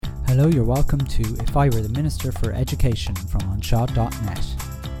Hello, you're welcome to If I Were the Minister for Education from Anseo.net.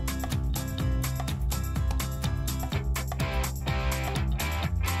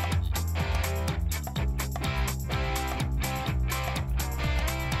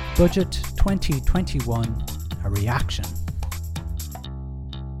 Budget 2021, a reaction.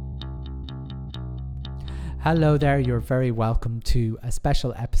 Hello there, you're very welcome to a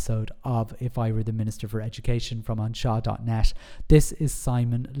special episode of If I Were the Minister for Education from Anseo.net. This is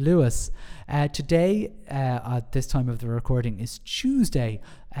Simon Lewis. Today, at this time of the recording, is Tuesday,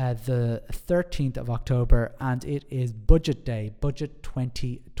 the 13th of October, and it is Budget Day, Budget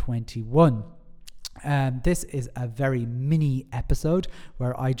 2021. This is a very mini episode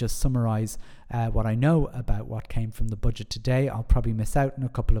where I just summarise what I know about what came from the budget today. I'll probably miss out on a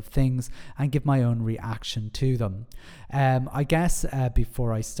couple of things and give my own reaction to them. I guess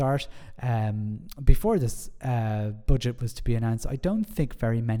before I start, before this budget was to be announced, I don't think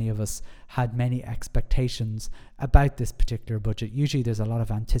very many of us had many expectations about this particular budget. Usually there's a lot of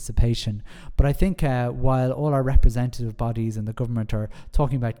anticipation, but I think while all our representative bodies and the government are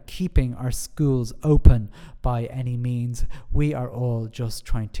talking about keeping our schools open by any means, we are all just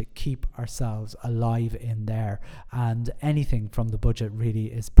trying to keep ourselves alive in there, and anything from the budget really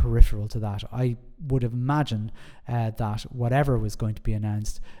is peripheral to that. I would have imagined that whatever was going to be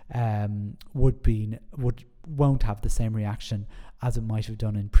announced won't have the same reaction as it might have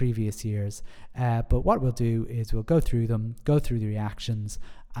done in previous years. But what we'll do is we'll go through the reactions,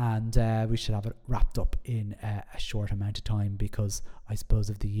 and we should have it wrapped up in a short amount of time because I suppose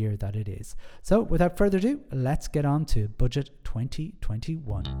of the year that it is. So without further ado, let's get on to Budget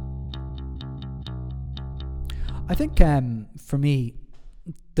 2021. I think for me,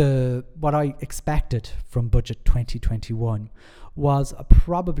 what I expected from Budget 2021 was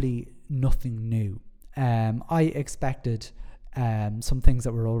probably nothing new. I expected some things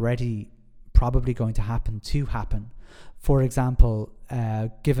that were already probably going to happen. For example,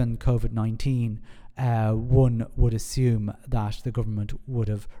 given COVID-19, one would assume that the government would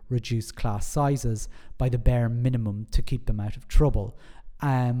have reduced class sizes by the bare minimum to keep them out of trouble.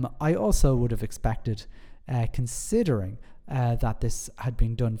 I also would have expected, considering that this had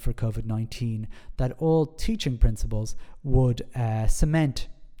been done for COVID-19, that all teaching principals would cement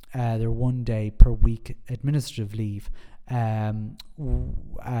their 1 day per week administrative leave. And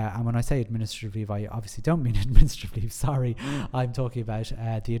when I say administrative leave, I obviously don't mean administrative leave, sorry. I'm talking about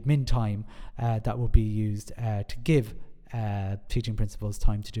the admin time that will be used to give teaching principals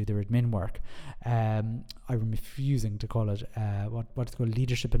time to do their admin work. I'm refusing to call it what's called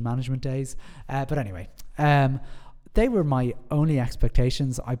leadership and management days. But anyway, they were my only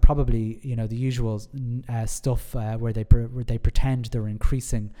expectations. I probably, the usual stuff where they pretend they're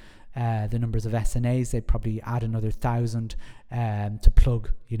increasing the numbers of SNAs. They'd probably add another 1,000 to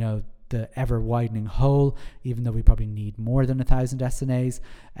plug, the ever widening hole, even though we probably need more than 1,000 SNAs.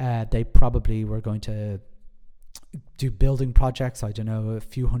 They probably were going to do building projects, I don't know, a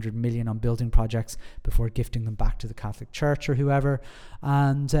few $100 million on building projects before gifting them back to the Catholic Church or whoever.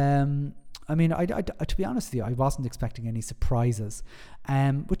 And I to be honest with you, I wasn't expecting any surprises,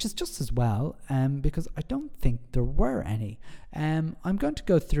 which is just as well, because I don't think there were any. I'm going to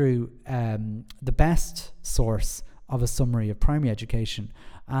go through the best source of a summary of primary education,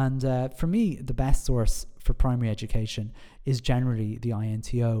 and for me, the best source for primary education is generally the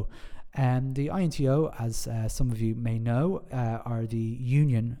INTO. The INTO, as some of you may know, are the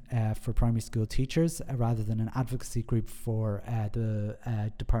union for primary school teachers rather than an advocacy group for the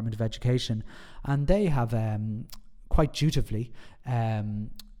Department of Education. And they have quite dutifully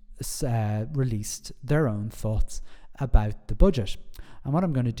released their own thoughts about the budget. And what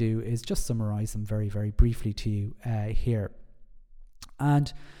I'm going to do is just summarise them very, very briefly to you here.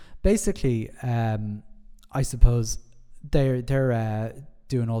 And basically, I suppose they're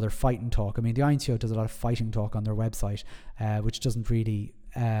doing all their fighting talk. I mean, the INTO does a lot of fighting talk on their website, which doesn't really,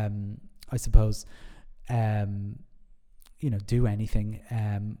 I suppose, do anything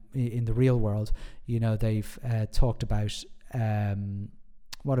in the real world. They've talked about,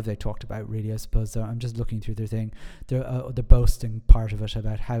 what have they talked about really? I suppose I'm just looking through their thing. The boasting part of it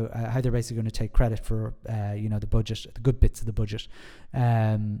about how they're basically going to take credit for the budget, the good bits of the budget.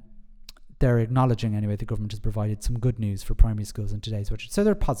 They're acknowledging anyway the government has provided some good news for primary schools in today's budget. So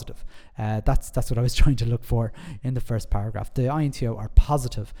they're positive. That's what I was trying to look for in the first paragraph. The INTO are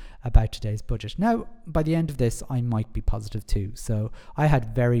positive about today's budget. Now, by the end of this, I might be positive too. So I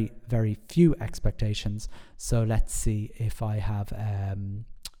had very, very few expectations. So let's see if I have,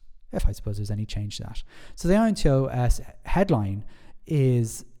 if I suppose there's any change to that. So the INTO headline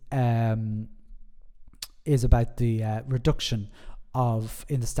is about the reduction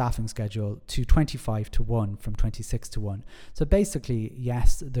in the staffing schedule to 25 to 1 from 26 to 1. So basically,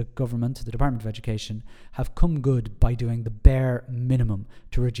 yes, the government, the Department of Education, have come good by doing the bare minimum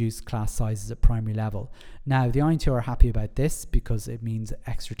to reduce class sizes at primary level. Now, the INTO are happy about this because it means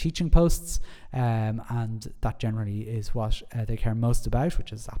extra teaching posts, and that generally is what they care most about,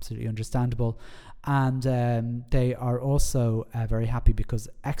 which is absolutely understandable. And they are also very happy because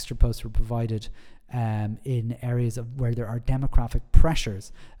extra posts were provided in areas where there are demographic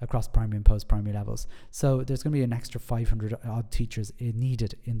pressures across primary and post-primary levels. So there's going to be an extra 500 odd teachers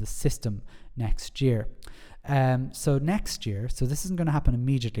needed in the system next year. So next year, so this isn't going to happen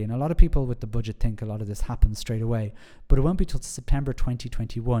immediately, and a lot of people with the budget think a lot of this happens straight away, but it won't be till September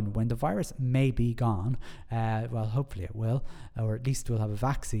 2021 when the virus may be gone. Well, hopefully it will, or at least we'll have a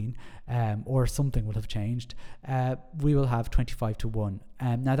vaccine, or something will have changed. We will have 25 to 1.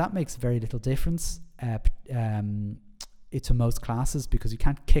 Now that makes very little difference to most classes because you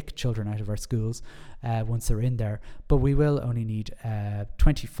can't kick children out of our schools once they're in there, but we will only need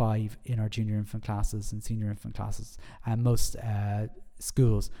 25 in our junior infant classes and senior infant classes, and most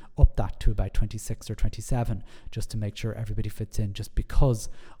schools up that to about 26 or 27 just to make sure everybody fits in, just because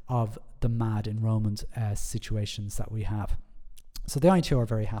of the mad enrollment situations that we have. So the INTO are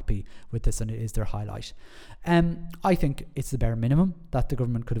very happy with this, and it is their highlight. I think it's the bare minimum that the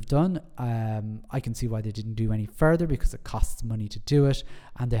government could have done. I can see why they didn't do any further, because it costs money to do it,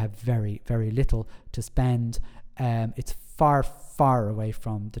 and they have very, very little to spend. It's far, far away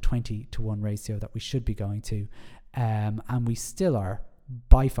from the 20 to 1 ratio that we should be going to, and we still are,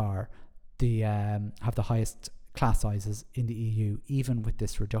 by far, have the highest class sizes in the EU, even with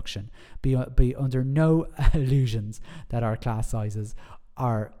this reduction. Be under no illusions that our class sizes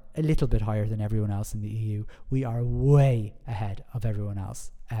are a little bit higher than everyone else in the EU. We are way ahead of everyone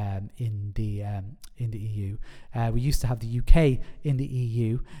else in the EU. We used to have the UK in the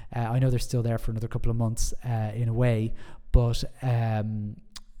EU. I know they're still there for another couple of months in a way, but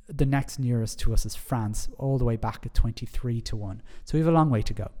the next nearest to us is France, all the way back at 23 to 1. So we have a long way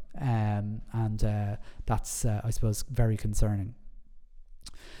to go. And that's, I suppose, very concerning.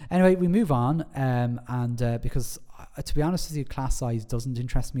 Anyway, we move on, because to be honest with you, class size doesn't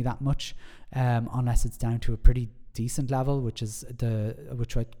interest me that much, unless it's down to a pretty decent level, which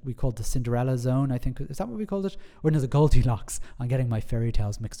we called the Cinderella zone, I think. Is that what we called it? Or no, the Goldilocks. I'm getting my fairy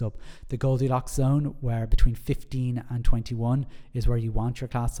tales mixed up. The Goldilocks zone, where between 15 and 21 is where you want your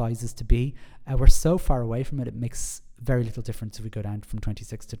class sizes to be. We're so far away from it, it makes very little difference if we go down from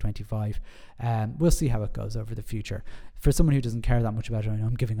 26 to 25. We'll see how it goes over the future. For someone who doesn't care that much about it, I know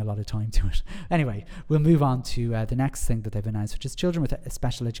I'm giving a lot of time to it. Anyway, we'll move on to the next thing that they've announced, which is children with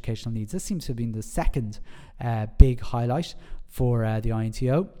special educational needs. This seems to have been the second big highlight for the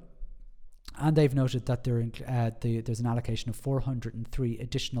INTO. And they've noted that there's an allocation of 403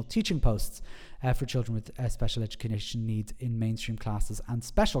 additional teaching posts for children with special education needs in mainstream classes and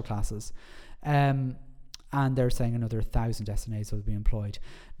special classes. And they're saying another 1,000 SNAs will be employed.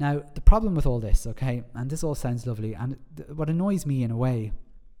 Now, the problem with all this, okay, and this all sounds lovely, and what annoys me in a way,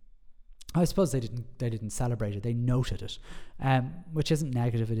 I suppose they didn't celebrate it, they noted it, which isn't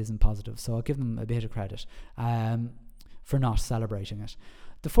negative, it isn't positive, so I'll give them a bit of credit for not celebrating it.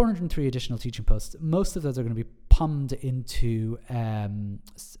 The 403 additional teaching posts, most of those are going to be pummed into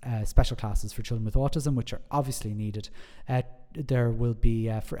special classes for children with autism, which are obviously needed. There will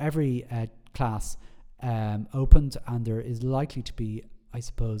be, for every class opened, and there is likely to be, I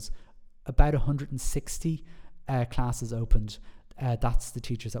suppose, about 160 classes opened. That's the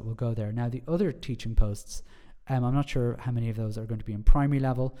teachers that will go there. Now, the other teaching posts, I'm not sure how many of those are going to be in primary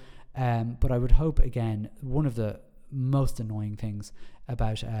level, but I would hope, again, one of the most annoying things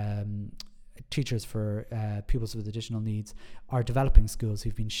about teachers for pupils with additional needs are developing schools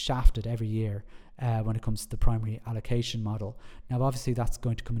who've been shafted every year when it comes to the primary allocation model. Now, obviously, that's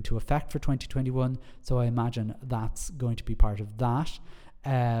going to come into effect for 2021, so I imagine that's going to be part of that.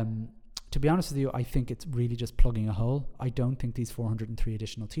 To be honest with you, I think it's really just plugging a hole. I don't think these 403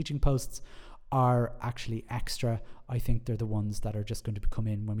 additional teaching posts are actually extra. I think they're the ones that are just going to come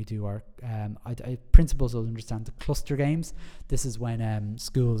in when we do our principals will understand the cluster games. This is when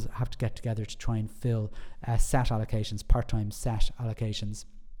schools have to get together to try and fill set allocations, part-time set allocations.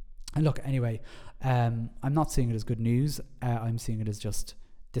 And look, anyway, I'm not seeing it as good news. I'm seeing it as just,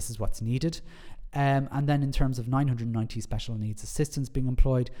 this is what's needed. And then in terms of 990 special needs assistants being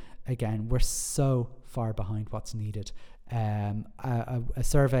employed, again, we're so far behind what's needed. A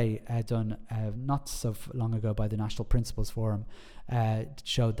survey done not so long ago by the National Principals Forum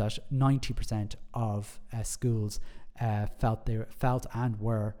showed that 90% of schools felt and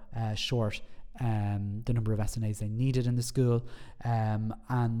were short the number of SNAs they needed in the school, and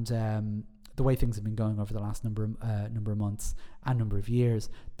the way things have been going over the last number of months and number of years.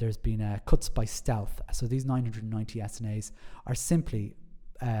 There's been cuts by stealth. So these 990 SNAs are simply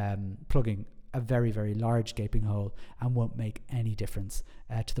plugging a very, very large gaping hole and won't make any difference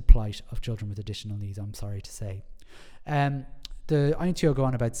to the plight of children with additional needs, I'm sorry to say. The INTO go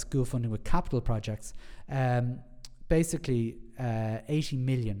on about school funding with capital projects. Basically, 80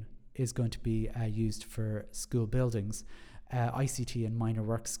 million is going to be used for school buildings, ICT and minor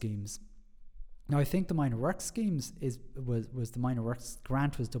work schemes. Now, I think the minor work schemes was the minor works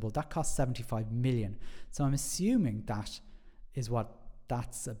grant was doubled. That cost 75 million. So I'm assuming that is what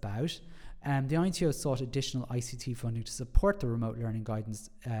that's about. The INTO sought additional ICT funding to support the remote learning guidance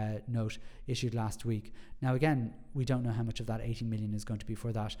note issued last week. Now, again, we don't know how much of that 80 million is going to be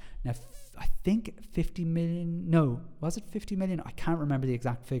for that. Now, I think 50 million, no, was it 50 million? I can't remember the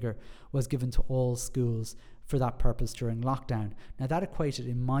exact figure, was given to all schools for that purpose during lockdown. Now, that equated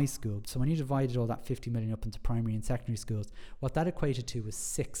in my school, so when you divided all that 50 million up into primary and secondary schools, what that equated to was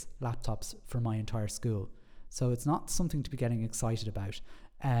 6 laptops for my entire school. So it's not something to be getting excited about.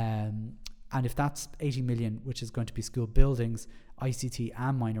 And if that's 80 million, which is going to be school buildings, ICT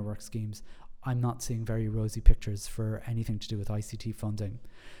and minor work schemes, I'm not seeing very rosy pictures for anything to do with ICT funding.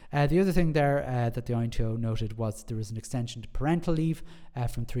 The other thing there that the INTO noted was there was an extension to parental leave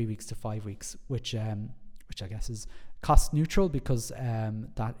from 3 weeks to 5 weeks, which I guess is cost neutral because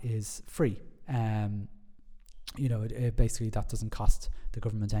that is free. It basically that doesn't cost the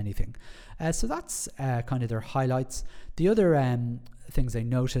government anything. So that's kind of their highlights. The other things they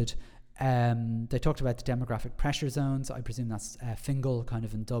noted, they talked about the demographic pressure zones. I presume that's Fingal kind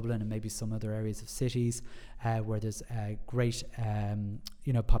of in Dublin and maybe some other areas of cities where there's great,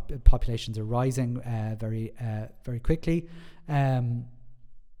 populations are rising very, very quickly. I'm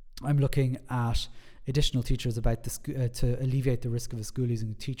looking at additional teachers about to alleviate the risk of a school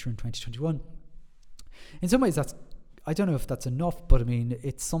losing a teacher in 2021. In some ways, I don't know if that's enough, but I mean,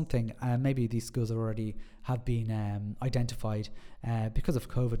 it's something. Maybe these schools already have been identified because of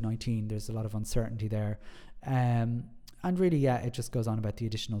COVID-19. There's a lot of uncertainty there. And really, it just goes on about the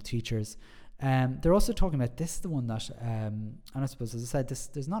additional teachers. They're also talking about, this is the one that, and I suppose, as I said,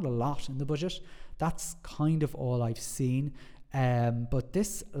 there's not a lot in the budget. That's kind of all I've seen. But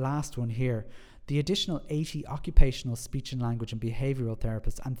this last one here, the additional 80 occupational speech and language and behavioural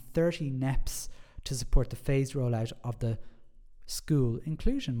therapists and 30 NEPs to support the phased rollout of the school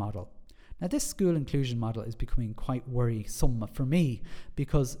inclusion model. Now, this school inclusion model is becoming quite worrisome for me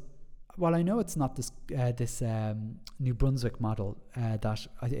because while I know it's not this New Brunswick model that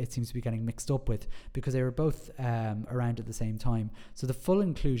it seems to be getting mixed up with because they were both around at the same time. So the full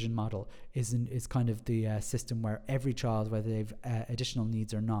inclusion model is kind of the system where every child, whether they've additional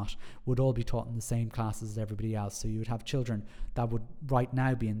needs or not, would all be taught in the same classes as everybody else. So you would have children that would right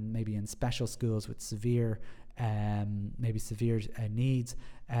now be maybe in special schools with severe needs.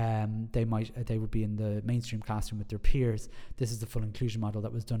 They would be in the mainstream classroom with their peers. This is the full inclusion model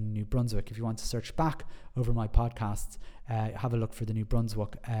that was done in New Brunswick. If you want to search back over my podcasts, have a look for the New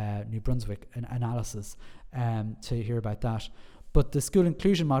Brunswick analysis to hear about that. But the school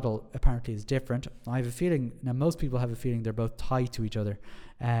inclusion model apparently is different. I have a feeling, now most people have a feeling they're both tied to each other.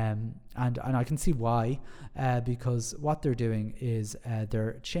 And I can see why, because what they're doing is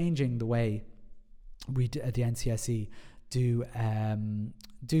they're changing the way we at the NCSE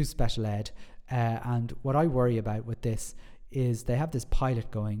do special ed, and what I worry about with this is they have this pilot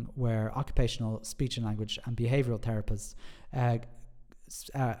going where occupational speech and language and behavioural therapists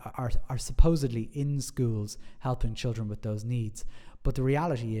are supposedly in schools helping children with those needs, but the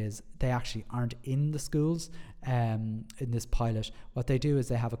reality is they actually aren't in the schools in this pilot. What they do is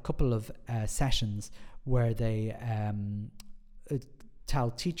they have a couple of sessions where they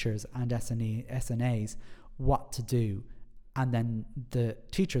tell teachers and SNAs what to do, and then the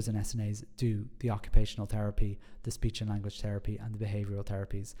teachers and SNAs do the occupational therapy, the speech and language therapy, and the behavioural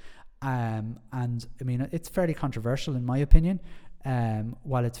therapies. And I mean, it's fairly controversial in my opinion.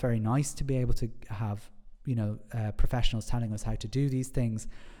 While it's very nice to be able to have professionals telling us how to do these things,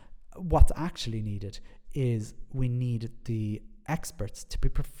 what's actually needed is we need the experts to be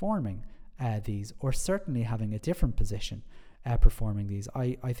performing these, or certainly having a different position performing these.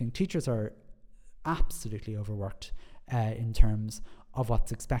 I think teachers are absolutely overworked in terms of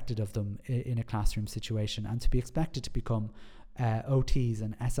what's expected of them in a classroom situation, and to be expected to become OTs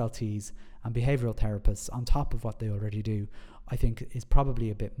and SLTs and behavioural therapists on top of what they already do, I think is probably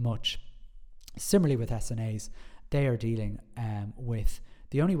a bit much. Similarly with SNAs, they are dealing with,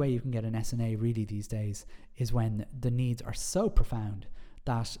 the only way you can get an SNA really these days is when the needs are so profound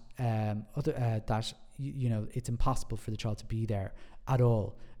that it's impossible for the child to be there at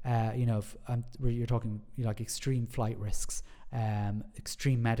all. Where you're talking like extreme flight risks,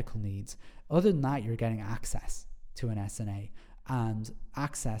 extreme medical needs. Other than that, you're getting access to an SNA, and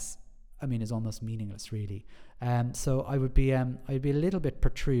access, is almost meaningless, really. So I'd be a little bit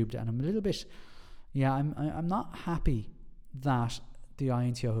perturbed, and I'm a little bit, I'm not happy that the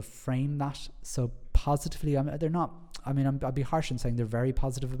INTO have framed that so positively. They're not. I'd be harsh in saying they're very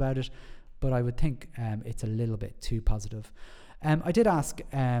positive about it, but I would think it's a little bit too positive. I did ask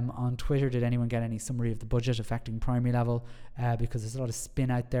on Twitter, did anyone get any summary of the budget affecting primary level? Because there's a lot of spin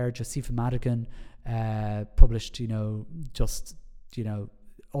out there. Josepha Madigan published,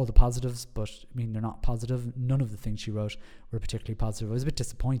 all the positives, but they're not positive. None of the things she wrote were particularly positive. I was a bit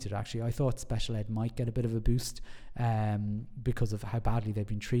disappointed, actually. I thought special ed might get a bit of a boost because of how badly they've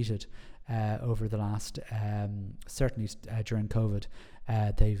been treated over the last, certainly during COVID.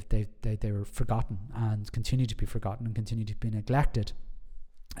 They were forgotten and continue to be forgotten and continue to be neglected.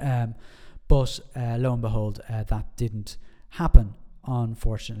 But lo and behold, that didn't happen,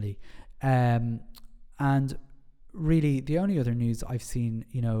 unfortunately. And really, the only other news I've seen,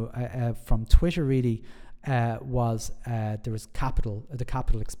 from Twitter, really, was there was the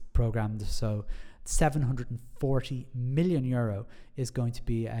Capital program. So 740 million euro is going to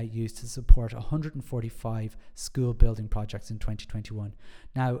be used to support 145 school building projects in 2021.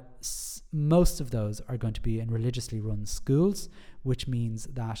 Now, most of those are going to be in religiously run schools, which means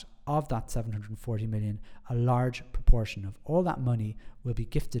that of that 740 million, a large proportion of all that money will be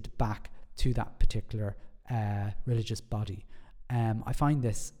gifted back to that particular religious body. I find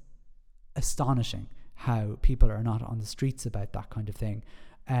this astonishing, how people are not on the streets about that kind of thing.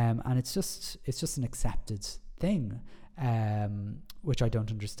 And it's just an accepted thing, which I don't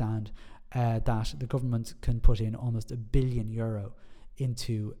understand, that the government can put in almost €1 billion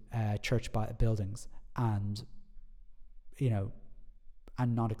into church buildings and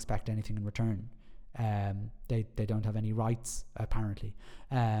not expect anything in return. They don't have any rights, apparently,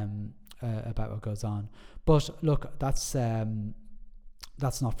 about what goes on. But look, that's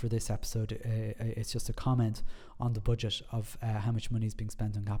not for this episode. It's just a comment on the budget of how much money is being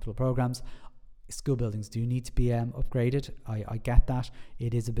spent on capital programs. School buildings do need to be upgraded. I get that.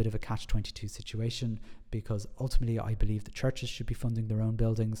 It is a bit of a catch-22 situation, because ultimately I believe the churches should be funding their own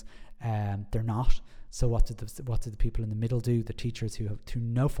buildings. They're not. So what do the people in the middle do? The teachers who have, through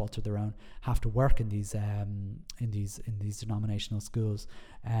no fault of their own, have to work in these denominational schools.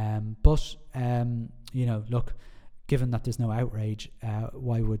 Look, given that there's no outrage,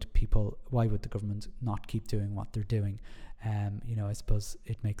 why would the government not keep doing what they're doing? I suppose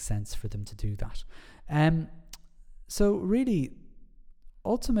it makes sense for them to do that. So really,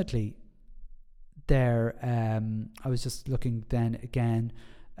 ultimately, I was just looking then again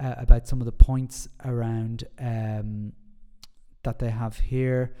about some of the points around that they have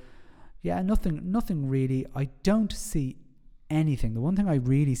here. Yeah, nothing really. I don't see anything. The one thing I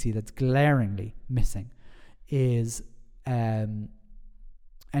really see that's glaringly missing is anything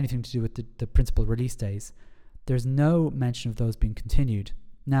to do with the principal release days. There's no mention of those being continued.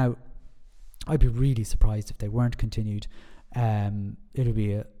 Now, I'd be really surprised if they weren't continued. It'll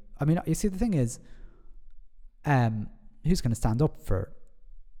be you see, the thing is, who's going to stand up for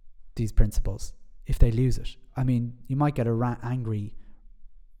these principals if they lose it? You might get a angry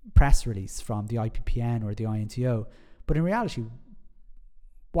press release from the IPPN or the INTO, but in reality,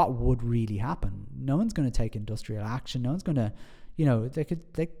 what would really happen? No one's going to take industrial action. No one's going to, they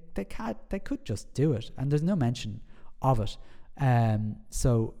could just do it, and there's no mention of it.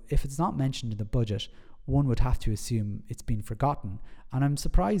 So if it's not mentioned in the budget, one would have to assume it's been forgotten. And I'm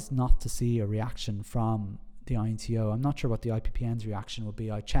surprised not to see a reaction from the INTO. I'm not sure what the IPPN's reaction will be.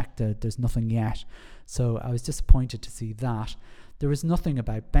 I checked, there's nothing yet. So I was disappointed to see that. There was nothing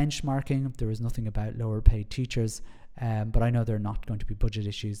about benchmarking. There was nothing about lower paid teachers. But I know they're not going to be budget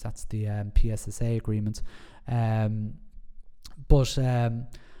issues. That's the PSSA agreement. I was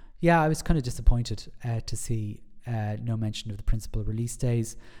kind of disappointed to see no mention of the principal release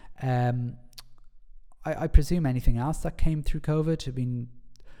days. I presume anything else that came through COVID.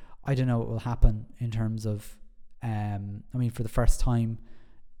 I don't know what will happen in terms of, for the first time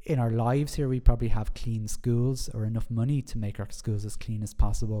in our lives here, we probably have clean schools or enough money to make our schools as clean as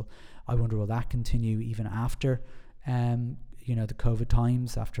possible. I wonder, will that continue even after the COVID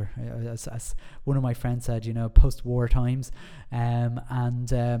times, after, as one of my friends said, post-war times. What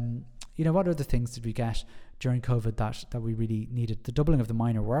other things did we get during COVID that we really needed? The doubling of the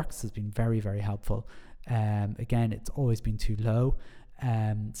minor works has been very, very helpful. Again, it's always been too low.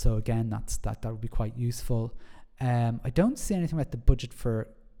 So again, that would be quite useful. I don't see anything about the budget for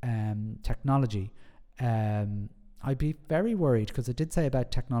technology. I'd be very worried, because I did say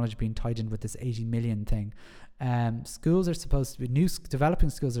about technology being tied in with this 80 million thing. Schools are supposed to be, developing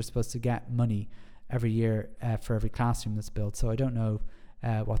schools are supposed to get money every year for every classroom that's built. So I don't know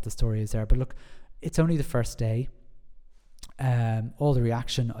what the story is there. But look, it's only the first day. All the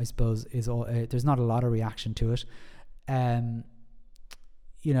reaction, I suppose, is there's not a lot of reaction to it.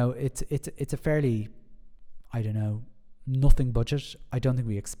 It's a fairly, I don't know, nothing budget. I don't think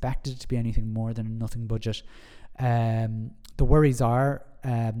we expected it to be anything more than a nothing budget. The worries are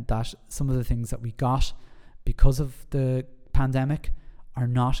that some of the things that we got because of the pandemic are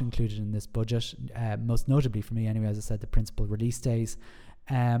not included in this budget, most notably for me anyway, as I said, the principal release days.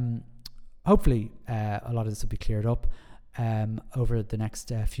 Hopefully a lot of this will be cleared up over the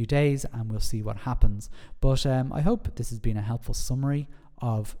next few days, and we'll see what happens. But I hope this has been a helpful summary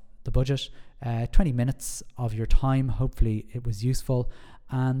of the budget. 20 minutes of your time, hopefully it was useful,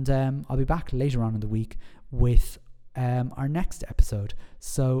 and I'll be back later on in the week with our next episode.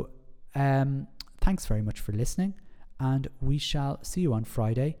 So thanks very much for listening, and we shall see you on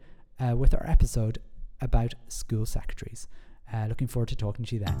Friday with our episode about school secretaries. Looking forward to talking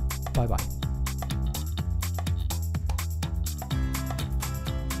to you then. Bye bye.